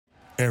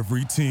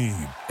Every team,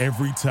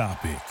 every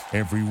topic,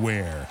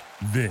 everywhere.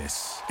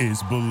 This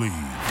is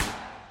Believe.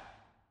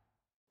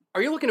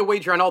 Are you looking to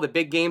wager on all the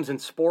big games in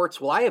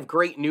sports? Well, I have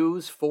great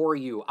news for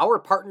you. Our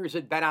partners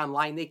at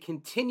BetOnline, they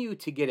continue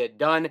to get it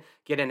done.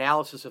 Get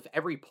analysis of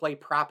every play,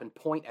 prop, and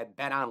point at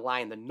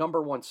BetOnline, the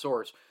number one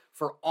source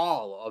for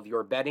all of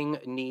your betting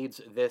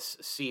needs this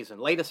season.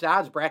 Latest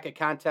odds, bracket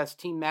contests,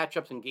 team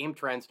matchups, and game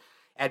trends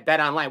at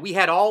BetOnline. We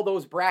had all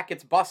those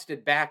brackets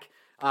busted back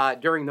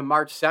during the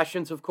March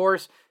sessions, of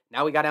course.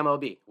 Now we got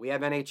MLB. We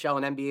have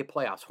NHL and NBA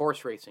playoffs,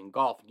 horse racing,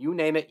 golf, you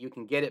name it, you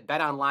can get it.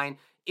 BetOnline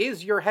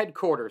is your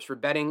headquarters for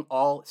betting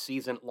all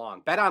season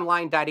long.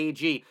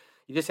 BetOnline.ag.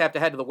 You just have to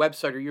head to the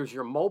website or use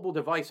your mobile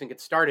device and get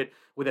started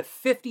with a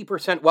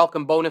 50%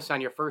 welcome bonus on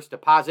your first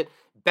deposit.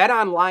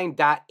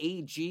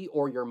 BetOnline.ag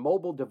or your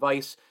mobile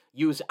device.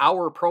 Use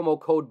our promo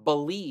code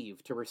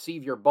BELIEVE to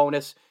receive your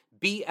bonus.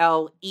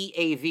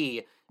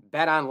 BLEAV.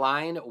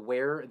 BetOnline,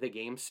 where the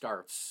game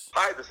starts.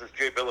 Hi, this is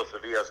Jay Billis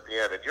of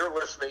ESPN, and you're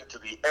listening to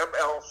the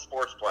ML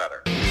Sports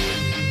Platter.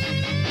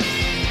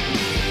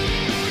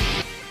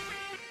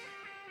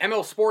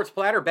 ML Sports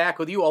Platter back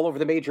with you all over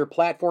the major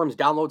platforms.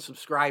 Download,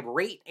 subscribe,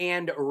 rate,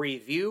 and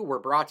review. We're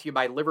brought to you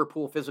by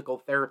Liverpool Physical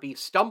Therapy,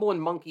 Stumble and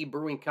Monkey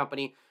Brewing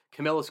Company,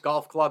 Camillus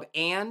Golf Club,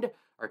 and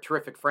our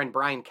terrific friend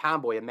Brian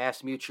Comboy of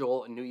Mass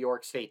Mutual in New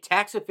York State.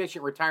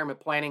 Tax-efficient retirement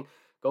planning.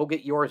 Go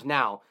get yours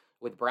now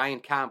with Brian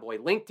Comboy.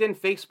 LinkedIn,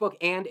 Facebook,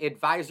 and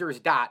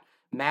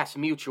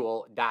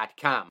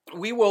advisors.massmutual.com.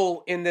 We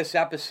will, in this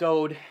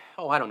episode,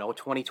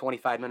 20,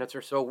 25 minutes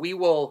or so, we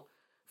will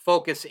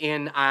focus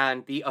in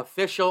on the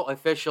official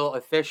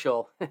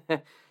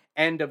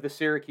end of the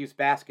Syracuse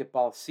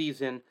basketball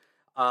season.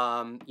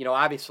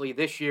 Obviously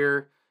this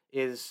year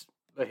is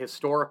a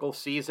historical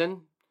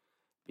season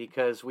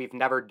because we've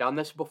never done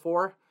this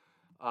before.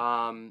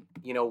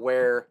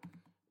 Where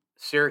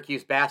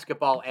Syracuse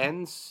basketball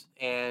ends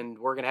and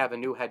we're going to have a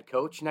new head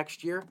coach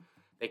next year.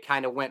 They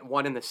kind of went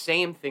one and the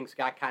same. Things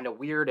got kind of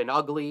weird and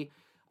ugly.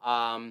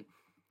 Boeheim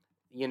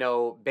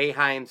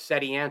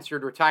said he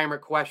answered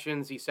retirement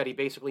questions. He said he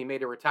basically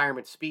made a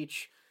retirement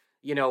speech,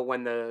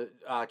 when the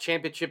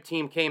championship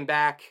team came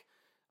back.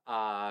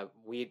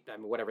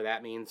 Whatever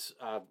that means,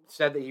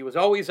 said that he was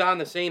always on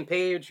the same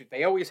page.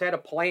 They always had a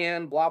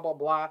plan, blah, blah,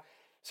 blah.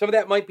 Some of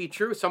that might be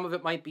true. Some of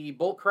it might be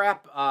bullcrap.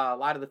 A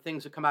lot of the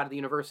things that come out of the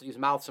university's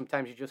mouth,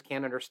 sometimes you just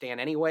can't understand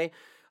anyway.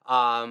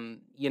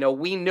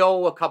 We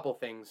know a couple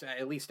things.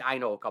 At least I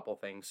know a couple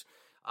things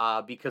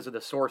because of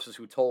the sources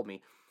who told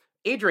me.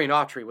 Adrian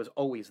Autry was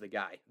always the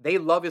guy. They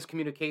love his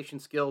communication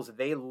skills.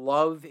 They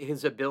love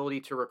his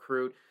ability to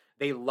recruit.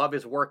 They love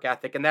his work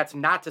ethic. And that's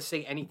not to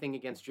say anything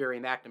against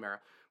Jerry McNamara.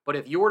 But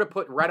if you were to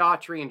put Red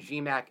Autry and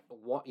GMAC,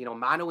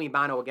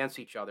 mano-a-mano against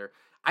each other,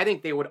 I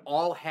think they would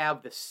all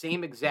have the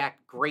same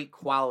exact great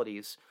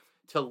qualities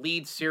to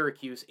lead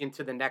Syracuse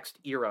into the next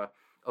era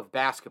of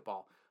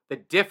basketball. The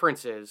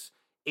difference is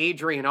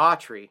Adrian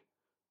Autry,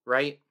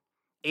 right?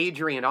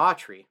 Adrian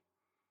Autry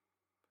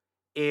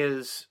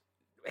has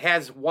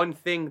one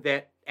thing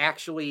that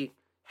actually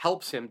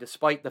helps him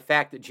despite the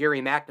fact that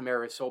Jerry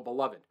McNamara is so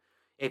beloved.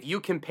 If you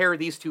compare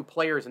these two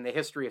players in the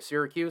history of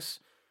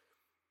Syracuse,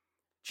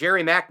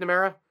 Jerry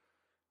McNamara,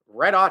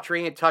 Red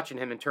Autry ain't touching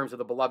him in terms of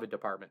the beloved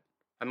department.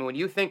 I mean, when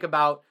you think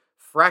about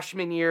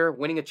freshman year,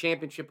 winning a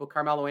championship with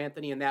Carmelo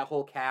Anthony and that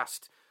whole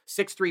cast,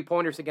 6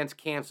 3-pointers against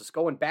Kansas,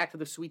 going back to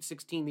the Sweet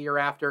 16 the year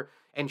after,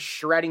 and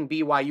shredding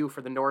BYU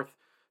for the North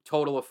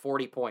total of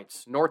 40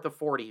 points. North of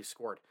 40 he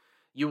scored.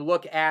 You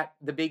look at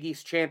the Big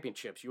East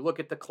championships. You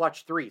look at the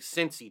Clutch 3,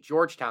 Cincy,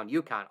 Georgetown,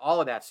 UConn,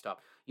 all of that stuff.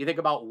 You think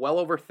about well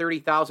over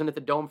 30,000 at the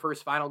Dome for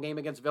his final game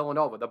against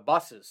Villanova. The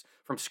buses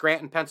from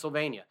Scranton,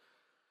 Pennsylvania.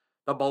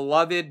 The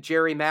beloved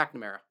Jerry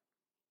McNamara.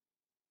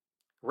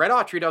 Red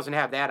Autry doesn't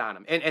have that on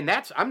him. And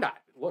that's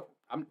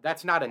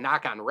not a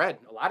knock on Red.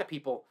 A lot of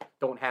people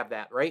don't have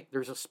that, right?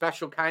 There's a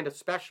special kind of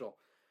special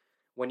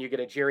when you get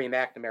a Jerry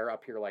McNamara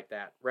up here like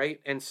that,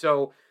 right? And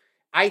so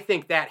I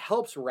think that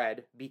helps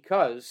Red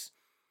because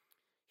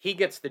he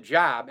gets the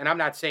job, and I'm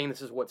not saying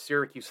this is what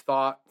Syracuse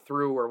thought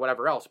through or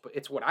whatever else, but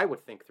it's what I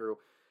would think through.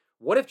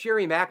 What if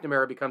Jerry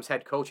McNamara becomes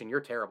head coach and you're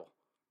terrible?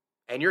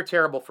 And you're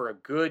terrible for a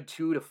good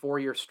 2 to 4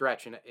 year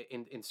stretch. And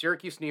in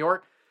Syracuse, New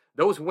York,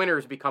 those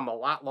winters become a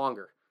lot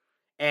longer.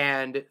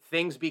 And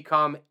things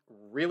become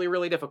really,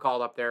 really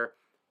difficult up there.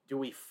 Do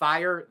we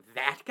fire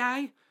that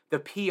guy? The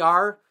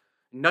PR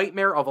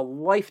nightmare of a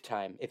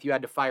lifetime if you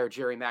had to fire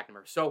Jerry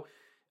McNamara. So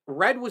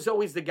Red was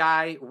always the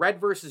guy. Red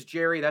versus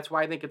Jerry. That's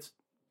why I think it's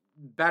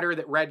better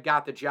that Red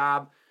got the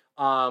job.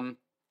 I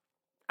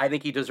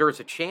think he deserves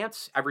a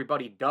chance.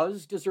 Everybody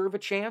does deserve a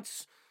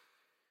chance.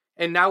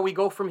 And now we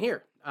go from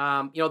here.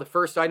 The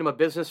first item of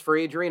business for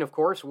Adrian, of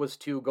course, was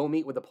to go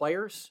meet with the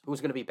players.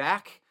 Who's going to be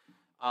back?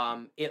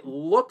 It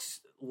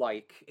looks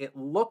like,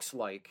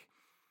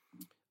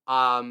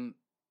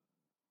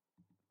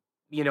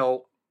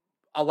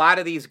 a lot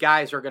of these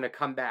guys are going to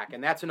come back.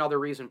 And that's another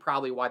reason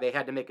probably why they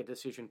had to make a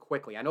decision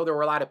quickly. I know there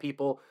were a lot of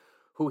people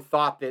who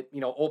thought that,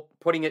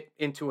 putting it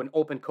into an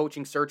open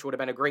coaching search would have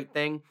been a great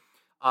thing.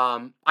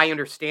 I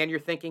understand your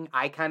thinking.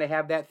 I kind of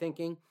have that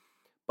thinking.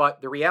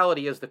 But the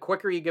reality is the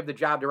quicker you give the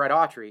job to Red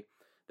Autry,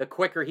 the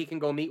quicker he can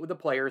go meet with the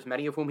players,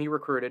 many of whom he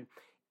recruited,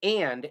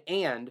 and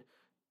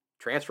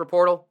transfer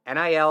portal,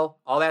 NIL,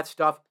 all that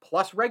stuff,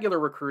 plus regular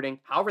recruiting.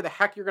 However the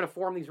heck you're going to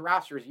form these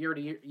rosters year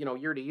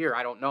to year,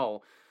 I don't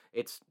know.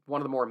 It's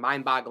one of the more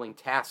mind-boggling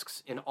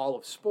tasks in all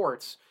of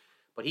sports.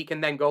 But he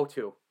can then go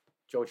to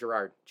Joe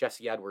Girard,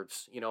 Jesse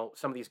Edwards.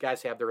 Some of these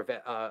guys have their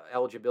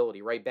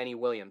eligibility, right? Benny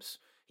Williams.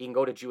 He can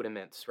go to Judah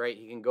Mintz, right?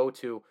 He can go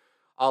to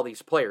all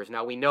these players.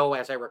 Now, we know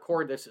as I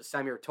record this that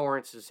Samir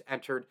Torrance has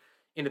entered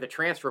into the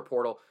transfer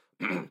portal.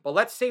 But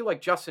let's say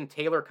like Justin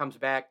Taylor comes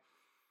back,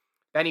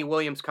 Benny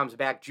Williams comes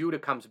back, Judah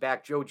comes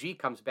back, Joe G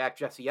comes back,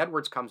 Jesse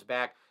Edwards comes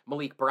back,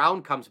 Malik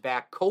Brown comes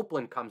back,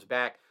 Copeland comes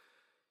back,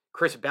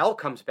 Chris Bell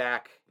comes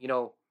back.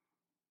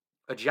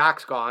 A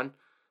Jock's gone.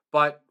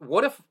 But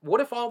what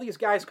if all these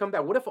guys come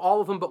back? What if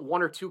all of them but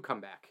one or two come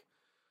back?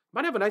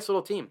 Might have a nice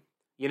little team.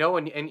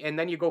 And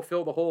then you go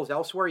fill the holes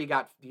elsewhere. You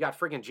got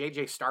friggin'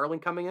 J.J. Starling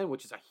coming in,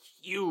 which is a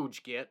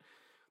huge get.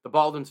 The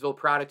Baldwinsville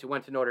product who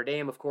went to Notre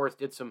Dame, of course,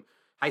 did some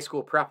high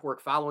school prep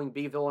work following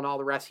Beeville and all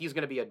the rest. He's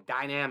going to be a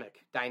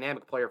dynamic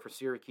player for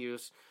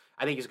Syracuse.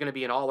 I think he's going to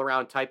be an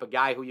all-around type of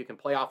guy who you can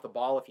play off the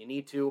ball if you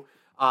need to.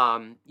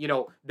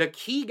 The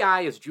key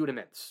guy is Judah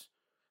Mintz.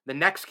 The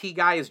next key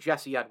guy is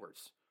Jesse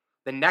Edwards.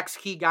 The next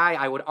key guy,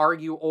 I would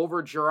argue,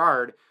 over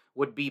Girard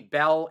would be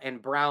Bell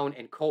and Brown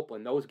and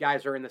Copeland. Those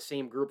guys are in the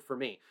same group for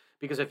me.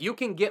 Because if you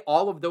can get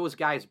all of those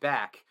guys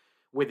back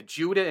with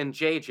Judah and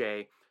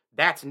JJ,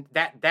 that's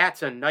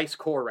a nice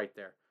core right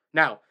there.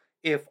 Now,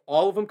 if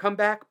all of them come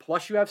back,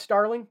 plus you have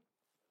Starling,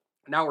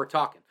 now we're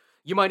talking.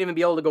 You might even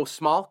be able to go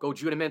small, go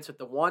Judah Mintz at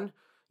the 1.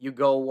 You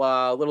go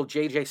little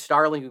JJ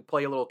Starling, who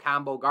play a little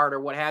combo guard or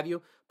what have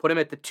you. Put him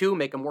at the 2,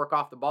 make him work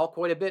off the ball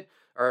quite a bit.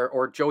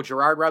 Or Joe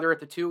Girard, rather, at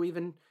the 2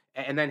 even.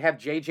 And then have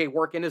JJ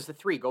work in as the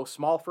 3. Go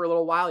small for a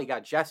little while. You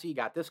got Jesse, you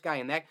got this guy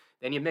and that.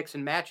 Then you mix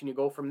and match and you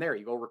go from there.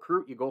 You go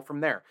recruit, you go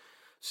from there.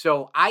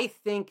 So I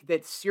think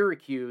that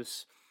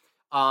Syracuse,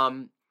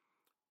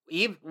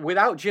 even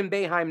without Jim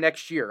Boeheim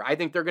next year, I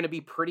think they're going to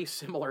be pretty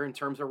similar in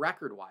terms of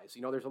record-wise.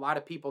 There's a lot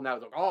of people now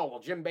like, oh, well,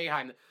 Jim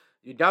Boeheim,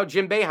 now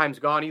Jim Boeheim's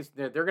gone.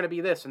 They're going to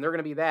be this and they're going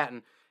to be that.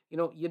 And,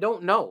 you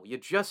don't know. You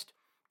just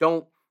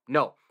don't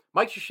know.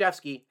 Mike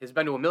Krzyzewski has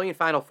been to 1 million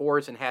Final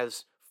Fours and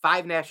has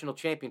 5 national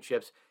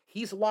championships.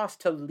 He's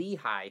lost to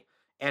Lehigh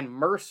and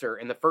Mercer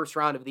in the first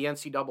round of the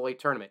NCAA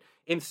tournament.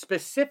 In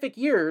specific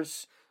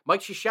years,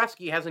 Mike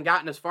Krzyzewski hasn't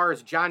gotten as far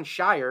as John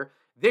Shire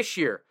this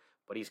year,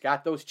 but he's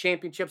got those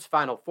championships,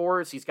 Final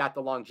Fours. He's got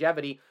the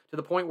longevity to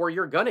the point where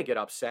you're going to get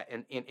upset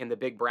in the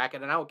big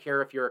bracket. And I don't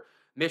care if you're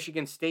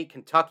Michigan State,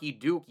 Kentucky,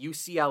 Duke,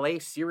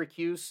 UCLA,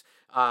 Syracuse,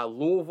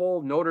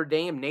 Louisville, Notre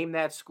Dame, name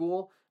that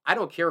school. I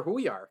don't care who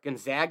you are.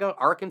 Gonzaga,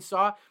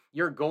 Arkansas,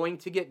 you're going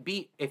to get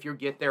beat if you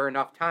get there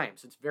enough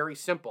times. It's very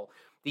simple.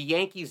 The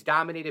Yankees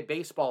dominated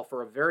baseball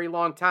for a very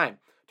long time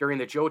during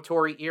the Joe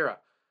Torre era.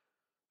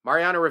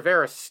 Mariano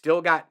Rivera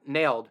still got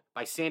nailed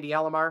by Sandy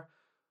Alomar.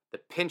 The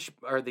pinch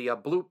or the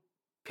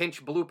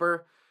pinch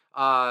blooper.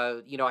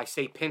 I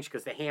say pinch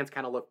because the hands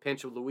kind of look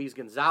pinch with Luis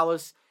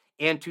Gonzalez,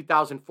 and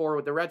 2004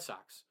 with the Red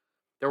Sox.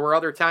 There were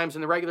other times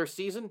in the regular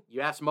season.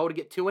 You asked Mo to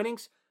get 2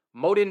 innings.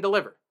 Mo didn't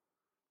deliver.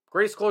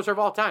 Greatest closer of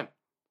all time.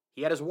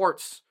 He had his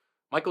warts.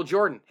 Michael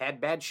Jordan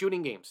had bad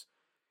shooting games.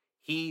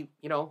 He,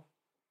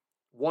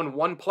 won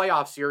 1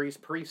 playoff series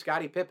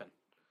pre-Scottie Pippen.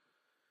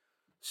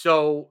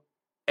 So,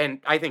 and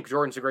I think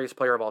Jordan's the greatest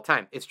player of all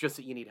time. It's just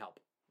that you need help.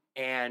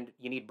 And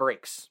you need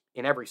breaks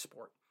in every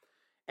sport.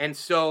 And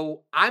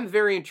so I'm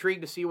very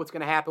intrigued to see what's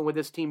going to happen with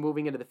this team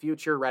moving into the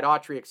future. Red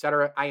Autry,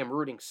 etc. I am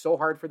rooting so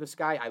hard for this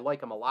guy. I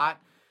like him a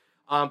lot.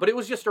 But it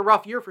was just a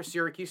rough year for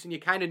Syracuse, and you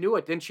kind of knew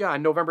it, didn't you,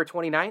 on November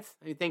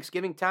 29th?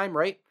 Thanksgiving time,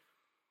 right?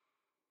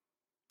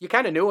 You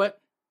kind of knew it.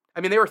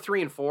 I mean, they were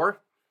 3-4.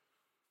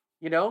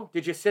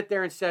 Did you sit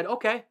there and said,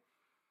 okay,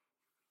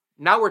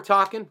 now we're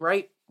talking,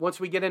 right? Once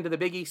we get into the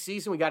Big East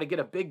season, we got to get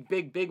a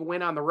big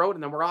win on the road,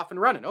 and then we're off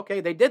and running.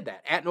 Okay, they did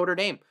that at Notre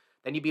Dame.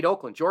 Then you beat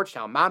Oakland,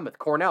 Georgetown, Monmouth,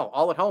 Cornell,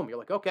 all at home. You're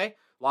like, okay,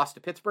 lost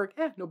to Pittsburgh.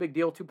 No big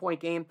deal, 2-point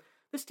game.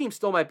 This team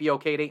still might be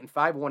okay at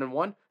 8-5,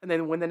 1-1, and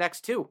then win the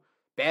next 2.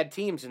 Bad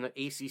teams in the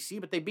ACC,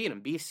 but they beat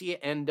them, BC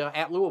and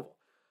at Louisville.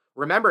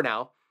 Remember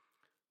now,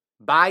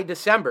 by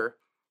December,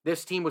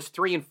 this team was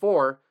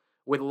 3-4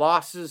 with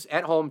losses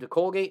at home to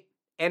Colgate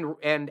and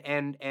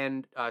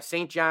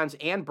St. John's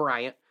and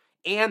Bryant,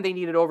 and they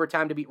needed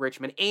overtime to beat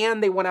Richmond,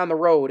 and they went on the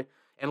road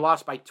and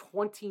lost by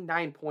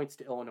 29 points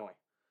to Illinois.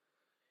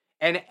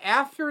 And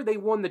after they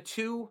won the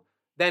 2,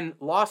 then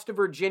lost to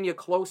Virginia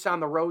close on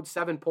the road,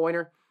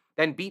 7-pointer,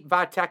 then beat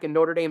Vatech and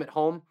Notre Dame at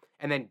home,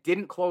 and then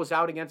didn't close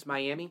out against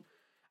Miami,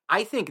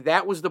 I think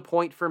that was the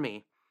point for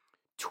me.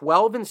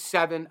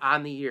 12-7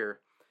 on the year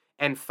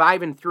and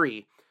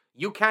 5-3.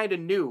 You kind of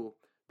knew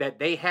that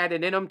they had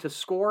it in them to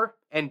score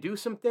and do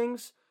some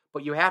things,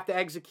 but you have to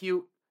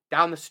execute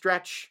down the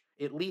stretch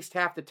at least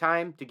half the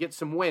time to get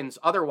some wins.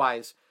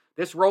 Otherwise,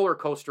 this roller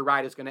coaster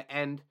ride is going to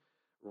end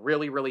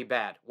really, really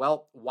bad.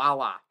 Well,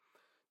 voila.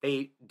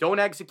 They don't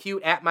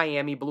execute at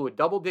Miami, blew a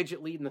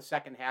double-digit lead in the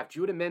second half.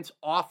 Judah Mintz,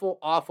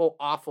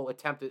 awful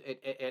attempt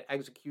at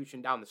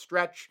execution down the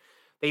stretch.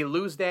 They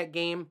lose that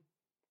game,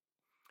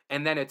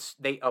 and then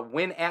they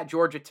win at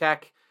Georgia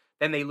Tech.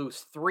 Then they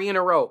lose 3 in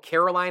a row.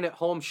 Carolina at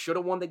home should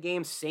have won the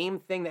game. Same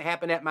thing that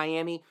happened at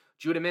Miami.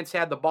 Judah Mintz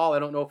had the ball. I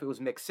don't know if it was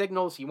mixed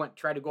signals. He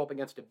tried to go up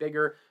against a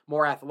bigger,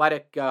 more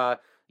athletic,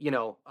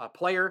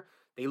 player.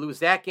 They lose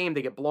that game.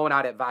 They get blown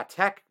out at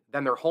Vatech.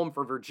 Then they're home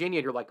for Virginia.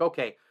 You're like,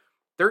 okay,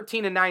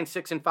 13-9,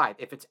 6-5.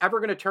 If it's ever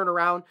going to turn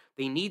around,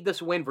 they need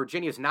this win.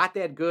 Virginia's not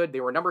that good. They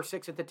were number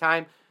 6 at the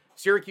time.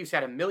 Syracuse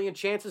had a million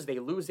chances. They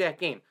lose that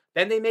game.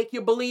 Then they make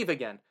you believe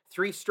again.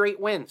 3 straight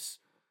wins.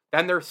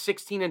 Then they're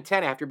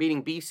 16-10 after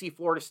beating BC,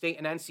 Florida State,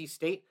 and NC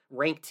State,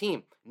 ranked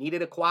team.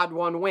 Needed a quad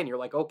 1 win. You're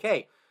like,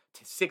 okay,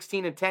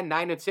 16-10,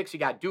 9-6. You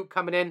got Duke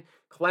coming in,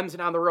 Clemson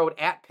on the road,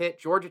 at Pitt,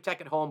 Georgia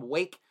Tech at home,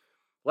 Wake.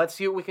 Let's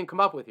see what we can come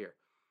up with here.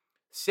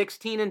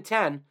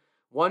 16-10,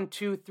 1,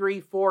 2,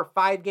 3, 4,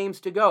 5 games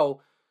to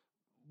go.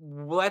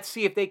 Let's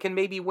see if they can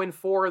maybe win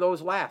 4 of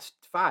those last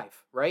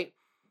 5, right?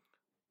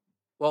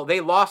 Well, they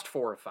lost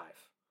 4 of 5.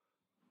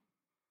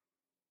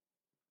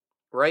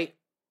 Right?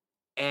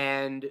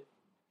 And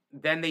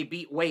then they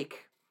beat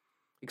Wake.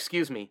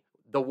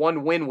 The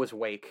 1 win was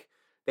Wake.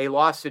 They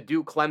lost to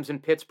Duke,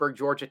 Clemson, Pittsburgh,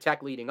 Georgia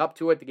Tech leading up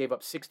to it. They gave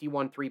up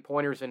 61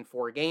 3-pointers in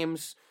 4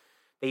 games.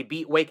 They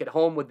beat Wake at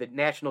home with the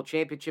national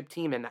championship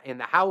team in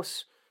the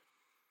house.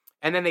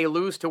 And then they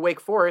lose to Wake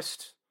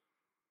Forest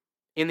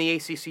in the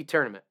ACC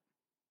tournament.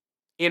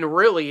 In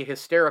really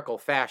hysterical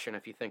fashion,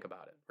 if you think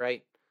about it,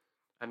 right?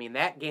 I mean,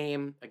 that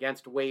game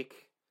against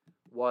Wake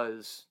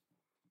was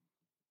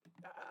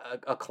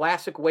a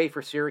classic way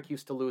for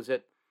Syracuse to lose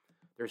it.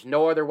 There's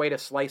no other way to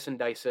slice and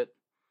dice it.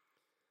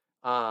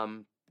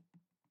 When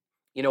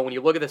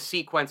you look at the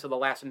sequence of the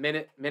last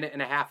minute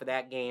and a half of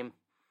that game,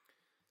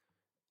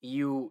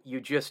 you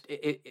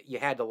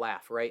had to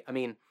laugh, right? I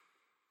mean,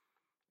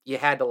 you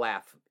had to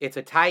laugh. It's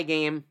a tie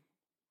game,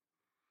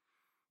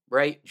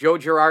 right? Joe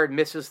Girard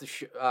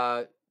misses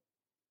a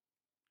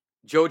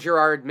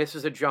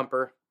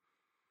jumper.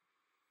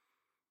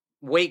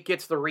 Wake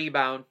gets the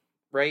rebound,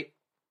 right?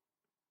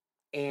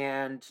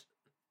 And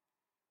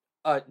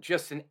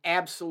just an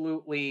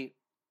absolute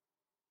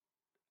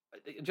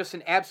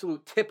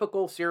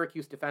typical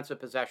Syracuse defensive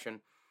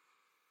possession.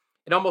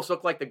 It almost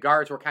looked like the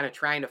guards were kind of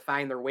trying to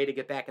find their way to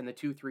get back in the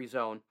 2-3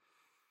 zone.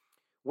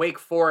 Wake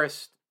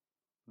Forest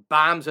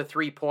bombs a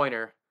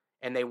 3-pointer,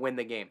 and they win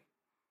the game.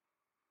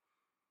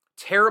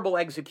 Terrible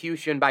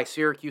execution by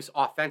Syracuse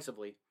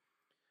offensively,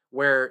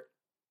 where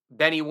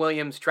Benny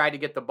Williams tried to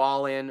get the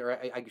ball in, or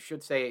I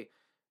should say,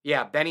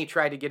 Benny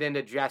tried to get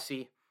into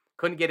Jesse,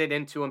 couldn't get it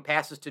into him,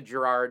 passes to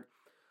Girard.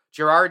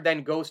 Girard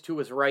then goes to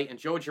his right, and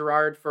Joe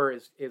Girard, for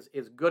as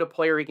good a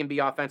player he can be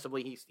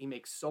offensively, he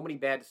makes so many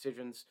bad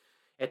decisions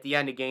at the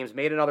end of games,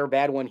 made another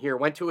bad one here,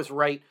 went to his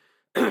right,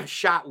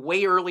 shot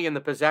way early in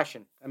the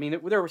possession. I mean,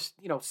 there was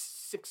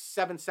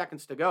 6-7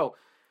 seconds to go.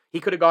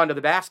 He could have gone to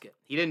the basket.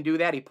 He didn't do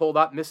that. He pulled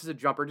up, misses a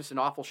jumper, just an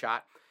awful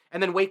shot.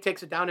 And then Wake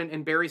takes it down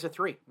and buries a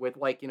 3 with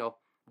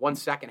 1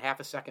 second, half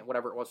a second,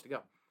 whatever it was to go.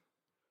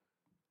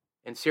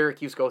 And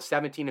Syracuse goes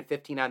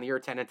 17-15 on the year,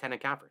 10-10 in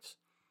conference.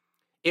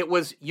 It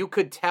was, you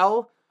could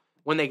tell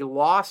when they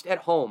lost at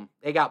home,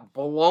 they got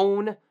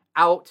blown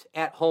out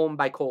at home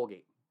by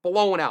Colgate.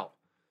 Blown out.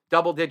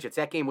 Double digits.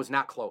 That game was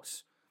not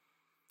close.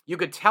 You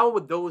could tell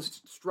with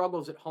those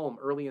struggles at home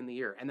early in the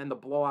year, and then the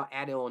blowout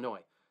at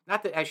Illinois.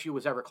 Not that SU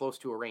was ever close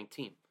to a ranked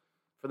team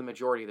for the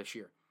majority of this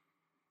year.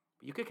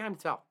 But you could kind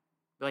of tell.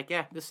 Be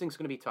like, this thing's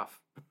going to be tough.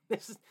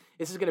 This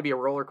is going to be a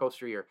roller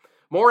coaster year.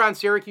 More on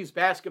Syracuse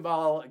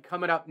basketball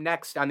coming up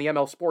next on the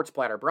ML Sports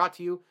Platter, brought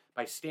to you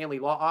by Stanley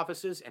Law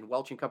Offices and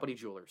Welch & Company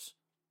Jewelers.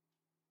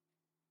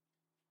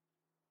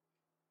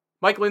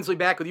 Mike Lindsley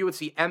back with you. It's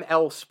the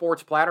ML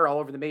Sports Platter all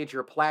over the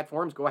major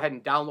platforms. Go ahead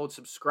and download,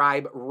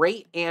 subscribe,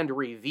 rate, and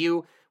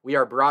review. We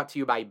are brought to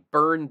you by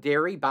Burn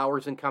Dairy,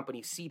 Bowers &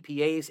 Company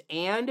CPAs,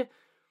 and,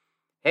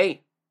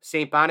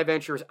 St.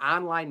 Bonaventure's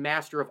online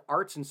Master of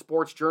Arts and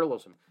Sports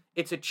Journalism.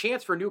 It's a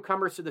chance for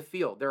newcomers to the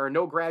field. There are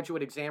no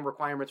graduate exam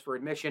requirements for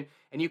admission,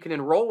 and you can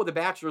enroll with a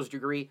bachelor's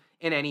degree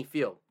in any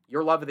field.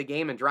 Your love of the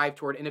game and drive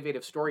toward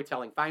innovative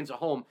storytelling finds a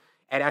home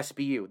at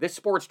SBU. This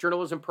sports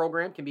journalism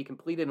program can be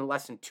completed in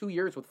less than 2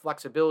 years with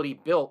flexibility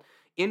built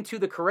into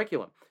the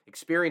curriculum.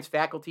 Experienced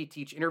faculty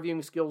teach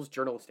interviewing skills,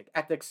 journalistic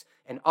ethics,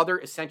 and other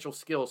essential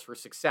skills for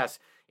success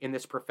in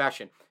this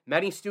profession.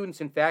 Many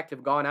students, in fact,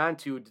 have gone on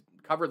to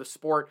cover the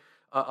sport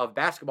of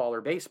basketball or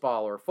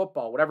baseball or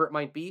football, whatever it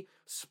might be,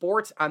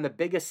 sports on the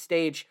biggest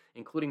stage,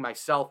 including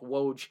myself,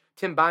 Woj,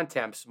 Tim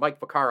Bontemps, Mike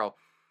Vaccaro,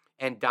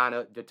 and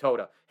Donna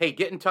DeToda. Hey,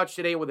 get in touch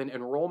today with an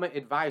enrollment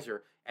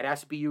advisor at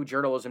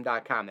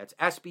sbujournalism.com. That's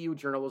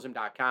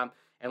sbujournalism.com,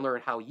 and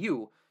learn how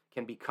you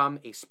can become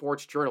a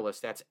sports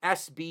journalist. That's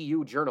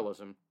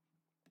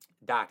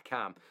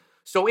sbujournalism.com.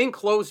 So in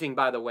closing,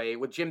 by the way,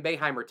 with Jim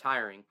Boeheim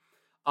retiring,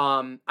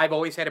 I've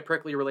always had a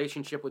prickly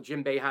relationship with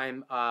Jim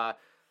Boeheim.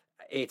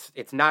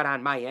 It's not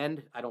on my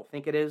end. I don't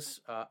think it is.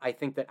 I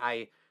think that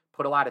I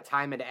put a lot of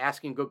time into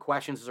asking good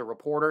questions as a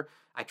reporter.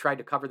 I tried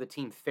to cover the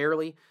team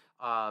fairly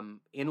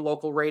in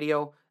local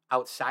radio,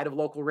 outside of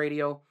local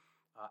radio,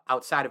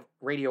 outside of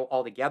radio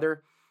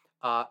altogether.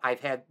 I've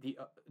had the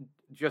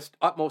just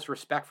utmost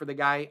respect for the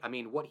guy. I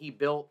mean, what he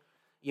built,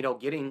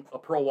 getting a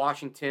Pearl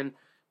Washington,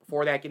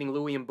 before that getting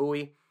Louis and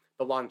Bowie,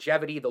 the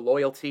longevity, the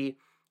loyalty,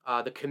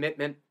 the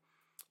commitment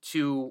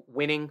to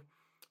winning.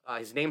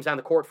 His name's on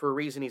the court for a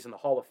reason. He's in the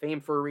Hall of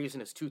Fame for a reason.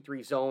 His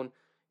 2-3 zone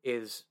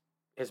has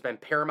been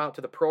paramount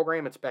to the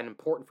program. It's been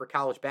important for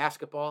college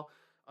basketball.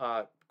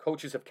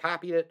 Coaches have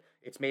copied it.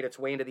 It's made its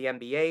way into the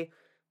NBA,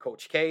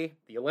 Coach K,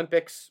 the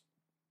Olympics,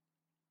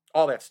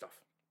 all that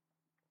stuff.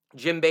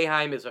 Jim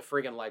Boeheim is a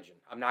friggin' legend.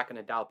 I'm not going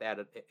to doubt that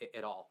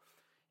at all.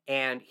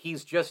 And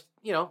he's just,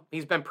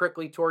 he's been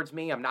prickly towards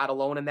me. I'm not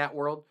alone in that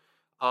world.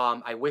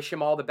 I wish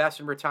him all the best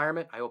in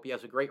retirement. I hope he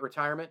has a great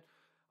retirement.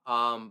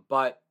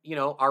 But,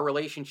 our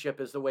relationship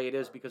is the way it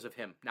is because of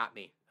him, not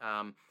me.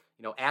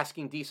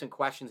 Asking decent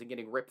questions and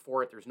getting ripped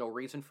for it, there's no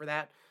reason for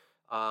that.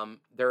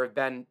 There have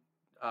been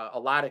a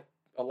lot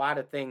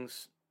of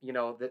things,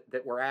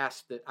 that were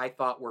asked that I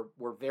thought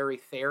were very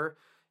fair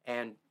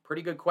and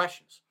pretty good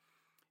questions.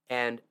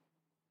 And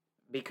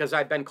because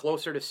I've been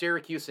closer to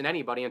Syracuse than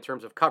anybody in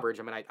terms of coverage,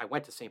 I mean, I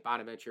went to St.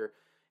 Bonaventure,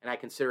 and I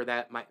consider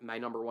that my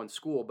number one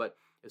school. But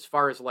as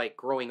far as like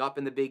growing up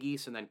in the Big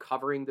East and then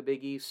covering the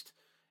Big East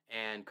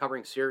and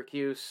covering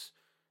Syracuse,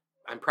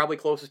 I'm probably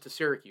closest to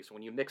Syracuse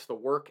when you mix the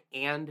work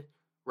and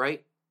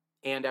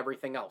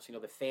everything else,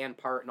 the fan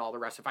part and all the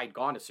rest. If I'd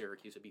gone to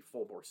Syracuse, it'd be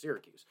full bore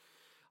Syracuse.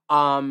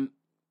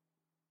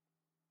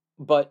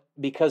 But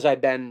because I've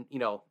been,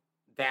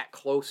 that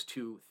close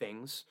to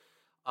things,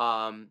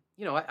 I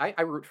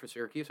root for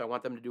Syracuse. I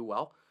want them to do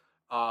well.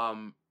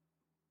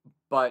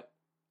 But,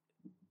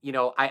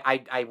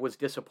 I was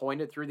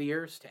disappointed through the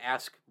years to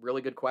ask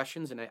really good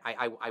questions. And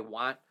I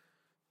want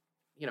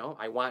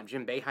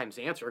Jim Boeheim's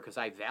answer because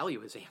I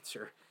value his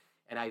answer.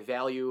 And I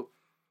value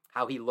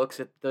how he looks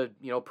at the,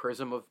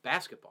 prism of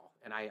basketball.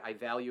 And I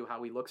value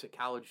how he looks at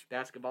college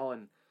basketball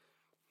and,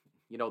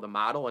 the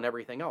model and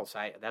everything else.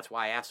 That's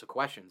why I ask the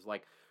questions.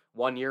 Like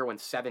one year when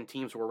 7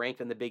 teams were ranked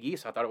in the Big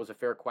East, I thought it was a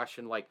fair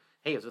question. Like,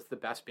 hey, is this the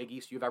best Big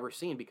East you've ever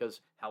seen? Because,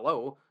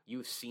 hello,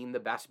 you've seen the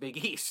best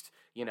Big East.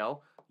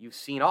 You've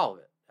seen all of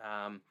it.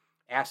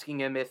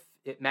 Asking him if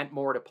it meant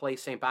more to play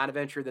St.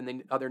 Bonaventure than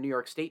the other New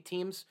York State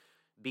teams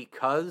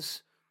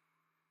because,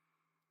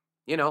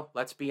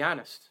 let's be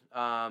honest.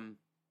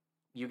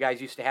 You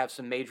guys used to have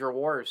some major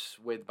wars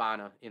with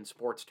Bona in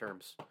sports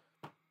terms.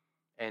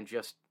 And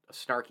just a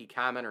snarky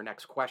comment or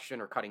next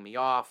question or cutting me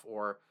off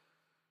or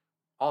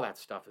all that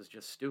stuff is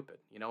just stupid.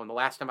 And the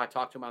last time I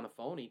talked to him on the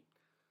phone, he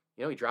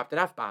dropped an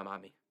F-bomb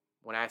on me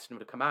when I asked him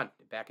to come on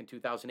back in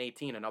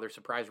 2018, another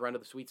surprise run to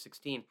the Sweet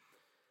 16.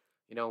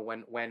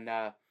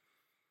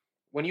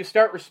 When you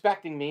start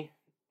respecting me,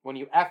 when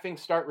you effing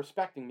start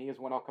respecting me is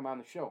when I'll come on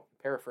the show.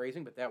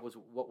 Paraphrasing, but that was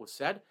what was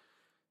said.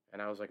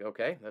 And I was like,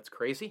 okay, that's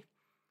crazy.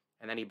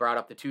 And then he brought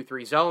up the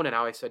 2-3 zone, and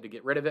how I said to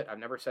get rid of it. I've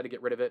never said to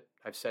get rid of it.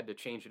 I've said to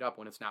change it up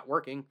when it's not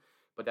working,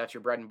 but that's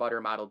your bread and butter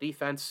model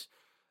defense.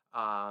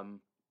 And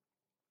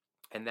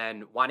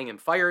then wanting him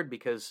fired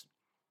because,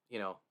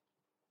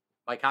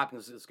 Mike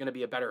Hopkins is going to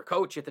be a better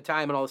coach at the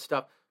time and all this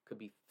stuff could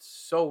be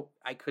so,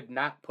 I could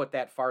not put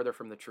that farther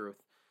from the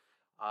truth.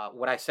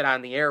 What I said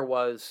on the air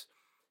was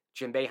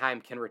Jim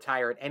Boeheim can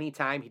retire at any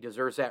time. He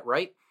deserves that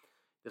right.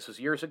 This was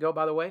years ago,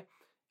 by the way.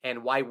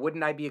 And why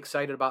wouldn't I be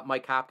excited about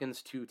Mike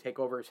Hopkins to take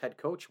over as head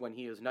coach when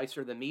he is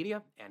nicer than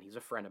media and he's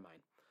a friend of mine?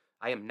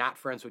 I am not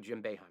friends with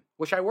Jim Boeheim.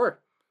 Wish I were,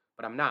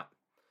 but I'm not.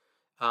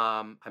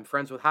 I'm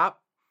friends with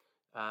Hop.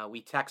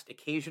 We text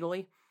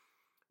occasionally,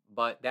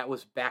 but that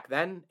was back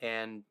then.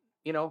 And,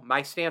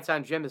 my stance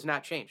on Jim has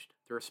not changed.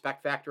 The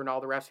respect factor and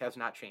all the rest has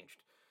not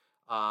changed.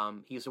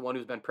 He's the one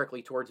who's been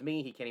prickly towards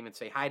me. He can't even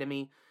say hi to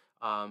me.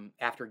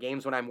 After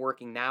games when I'm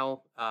working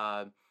now,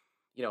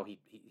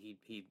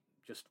 he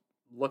just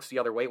looks the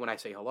other way when I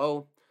say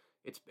hello.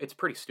 It's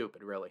pretty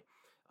stupid, really.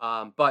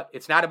 But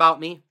it's not about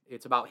me.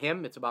 It's about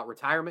him. It's about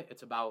retirement.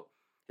 It's about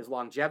his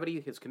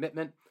longevity, his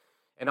commitment,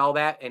 and all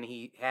that. And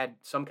he had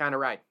some kind of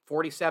ride.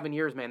 47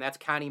 years, man. That's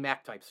Connie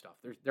Mack type stuff.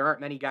 There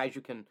aren't many guys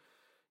you can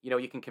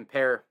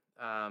compare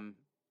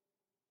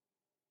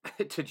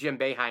to Jim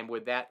Boeheim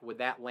with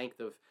that length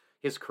of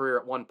his career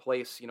at one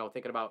place.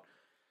 Thinking about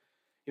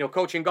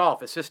coaching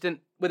golf, assistant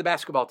with a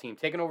basketball team,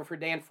 taking over for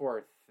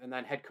Danforth, and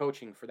then head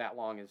coaching for that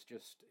long is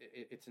just,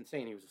 it's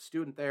insane. He was a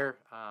student there.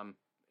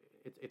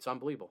 It's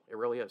unbelievable. It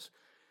really is.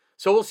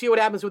 So we'll see what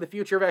happens with the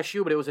future of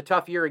SU, but it was a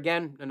tough year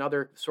again,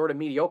 another sort of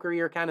mediocre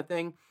year kind of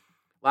thing.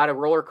 A lot of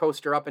roller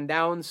coaster up and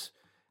downs.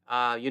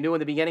 You knew in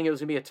the beginning it was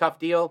going to be a tough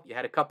deal. You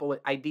had a couple of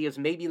ideas,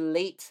 maybe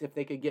late if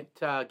they could get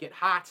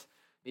hot.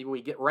 Maybe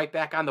we get right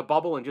back on the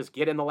bubble and just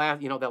get in the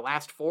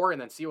last 4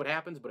 and then see what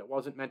happens, but it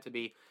wasn't meant to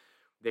be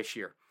this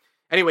year.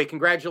 Anyway,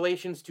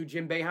 congratulations to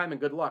Jim Boeheim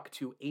and good luck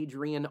to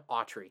Adrian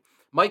Autry.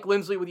 Mike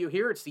Lindsley with you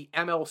here. It's the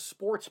ML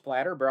Sports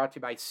Platter, brought to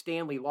you by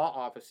Stanley Law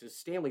Offices.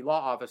 Stanley Law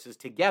Offices,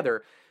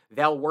 together,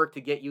 they'll work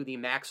to get you the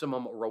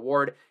maximum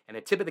reward. And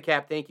a tip of the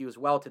cap thank you as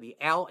well to the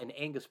Al and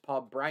Angus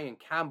Pub, Brian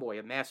Comboy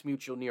of Mass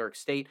Mutual, New York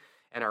State,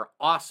 and our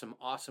awesome,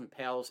 awesome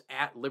pals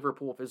at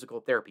Liverpool Physical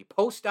Therapy.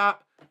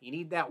 Post-op, you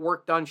need that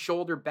work done,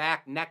 shoulder,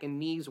 back, neck, and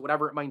knees,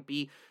 whatever it might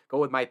be, go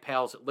with my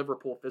pals at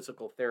Liverpool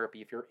Physical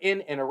Therapy if you're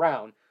in and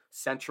around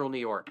Central New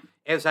York.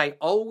 As I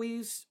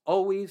always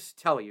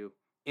tell you,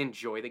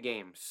 enjoy the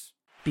games.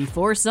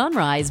 Before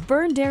sunrise,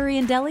 Burn Dairy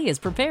and Deli is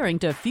preparing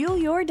to fuel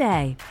your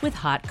day with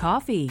hot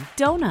coffee,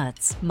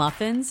 donuts,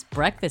 muffins,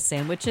 breakfast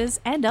sandwiches,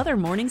 and other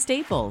morning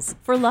staples.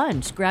 For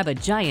lunch, grab a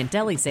giant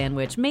deli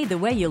sandwich made the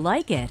way you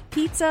like it,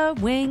 pizza,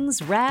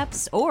 wings,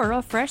 wraps, or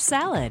a fresh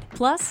salad,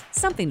 plus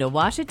something to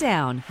wash it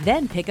down.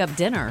 Then pick up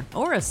dinner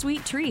or a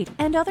sweet treat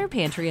and other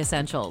pantry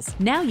essentials.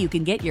 Now you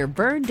can get your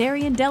Burn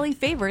Dairy and Deli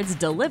favorites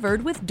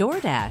delivered with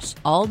DoorDash.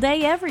 All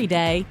day, every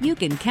day, you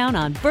can count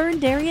on Burn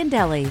Dairy and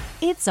Deli.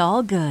 It's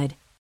all good.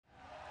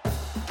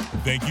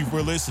 Thank you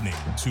for listening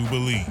to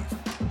Believe.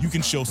 You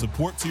can show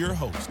support to your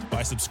host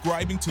by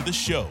subscribing to the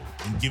show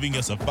and giving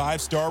us a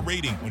 5-star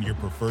rating on your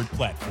preferred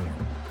platform.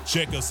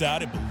 Check us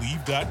out at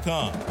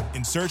Believe.com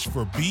and search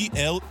for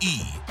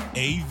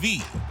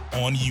BLEAV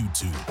on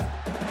YouTube.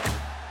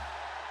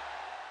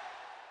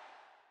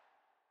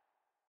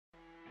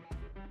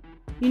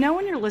 You know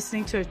when you're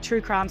listening to a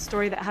true crime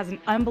story that has an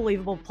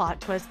unbelievable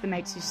plot twist that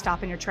makes you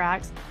stop in your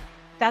tracks?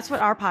 That's what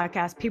our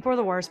podcast, People Are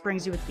the Worst,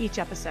 brings you with each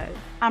episode.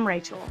 I'm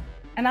Rachel.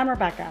 And I'm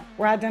Rebecca.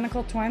 We're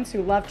identical twins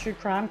who love true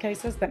crime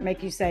cases that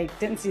make you say,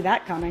 didn't see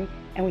that coming,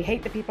 and we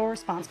hate the people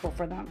responsible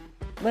for them.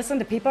 Listen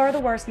to People Are the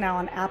Worst now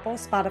on Apple,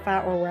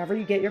 Spotify, or wherever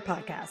you get your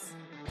podcasts.